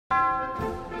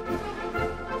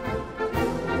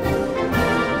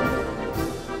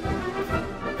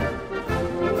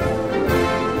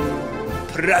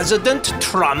President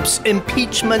Trump's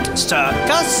impeachment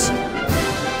circus?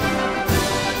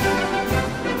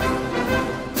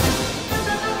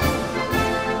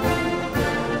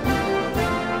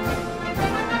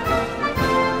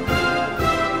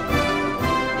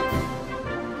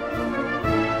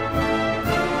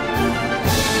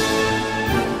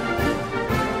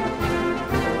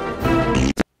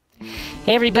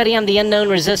 Hey everybody, I'm the Unknown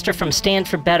Resistor from Stand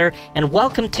for Better, and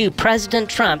welcome to President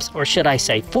Trump's, or should I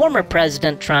say former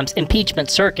President Trump's, impeachment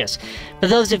circus. For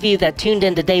those of you that tuned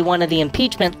into day one of the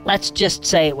impeachment, let's just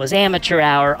say it was amateur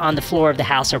hour on the floor of the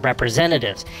House of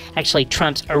Representatives. Actually,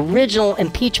 Trump's original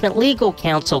impeachment legal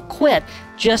counsel quit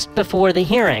just before the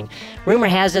hearing. Rumor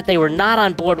has it they were not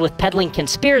on board with peddling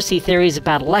conspiracy theories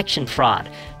about election fraud.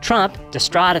 Trump,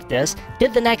 distraught at this,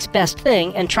 did the next best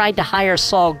thing and tried to hire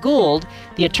Saul Gould,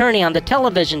 the attorney on the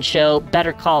television show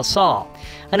Better Call Saul.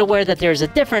 Unaware that there's a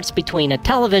difference between a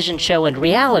television show and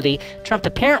reality, Trump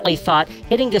apparently thought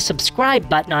hitting the subscribe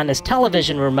button on his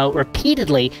television remote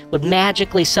repeatedly would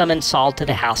magically summon Saul to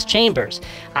the House chambers.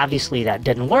 Obviously that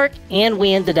didn't work, and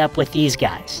we ended up with these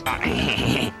guys.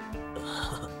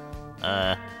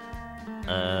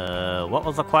 What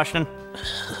was the question?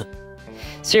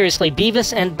 Seriously,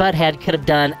 Beavis and Butthead could have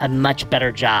done a much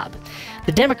better job.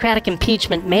 The Democratic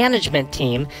impeachment management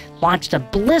team launched a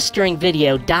blistering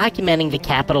video documenting the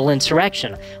Capitol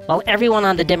insurrection. While everyone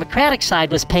on the Democratic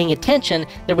side was paying attention,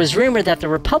 there was rumor that the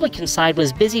Republican side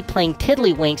was busy playing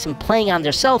tiddlywinks and playing on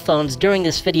their cell phones during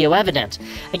this video evidence.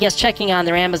 I guess checking on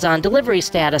their Amazon delivery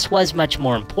status was much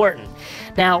more important.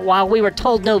 Now, while we were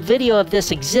told no video of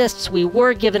this exists, we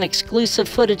were given exclusive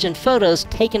footage and photos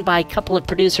taken by a couple of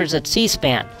producers at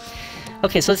C-SPAN.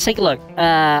 Okay, so let's take a look.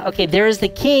 Okay, there is the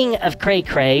king of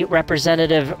cray-cray,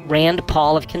 Representative Rand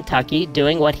Paul of Kentucky,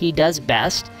 doing what he does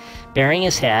best, burying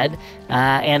his head,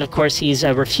 and of course he's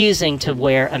refusing to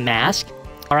wear a mask.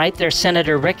 All right, there's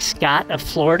Senator Rick Scott of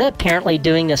Florida, apparently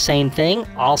doing the same thing,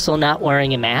 also not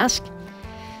wearing a mask.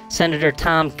 Senator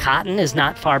Tom Cotton is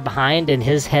not far behind in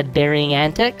his head-burying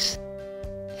antics.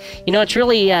 You know, it's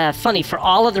really funny, for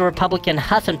all of the Republican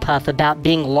huff and puff about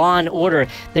being law and order,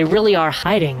 they really are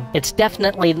hiding. It's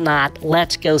definitely not,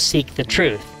 let's go seek the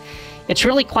truth. It's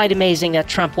really quite amazing that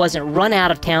Trump wasn't run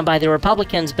out of town by the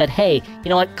Republicans, but hey, you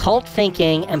know what? Cult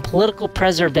thinking and political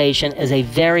preservation is a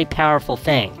very powerful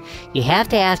thing. You have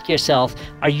to ask yourself,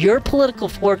 are your political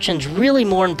fortunes really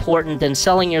more important than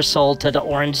selling your soul to the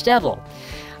Orange Devil?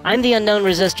 I'm the Unknown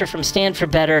Resistor from Stand for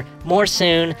Better. More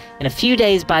soon. In a few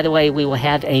days, by the way, we will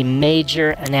have a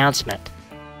major announcement.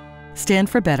 Stand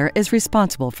for Better is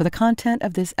responsible for the content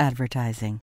of this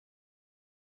advertising.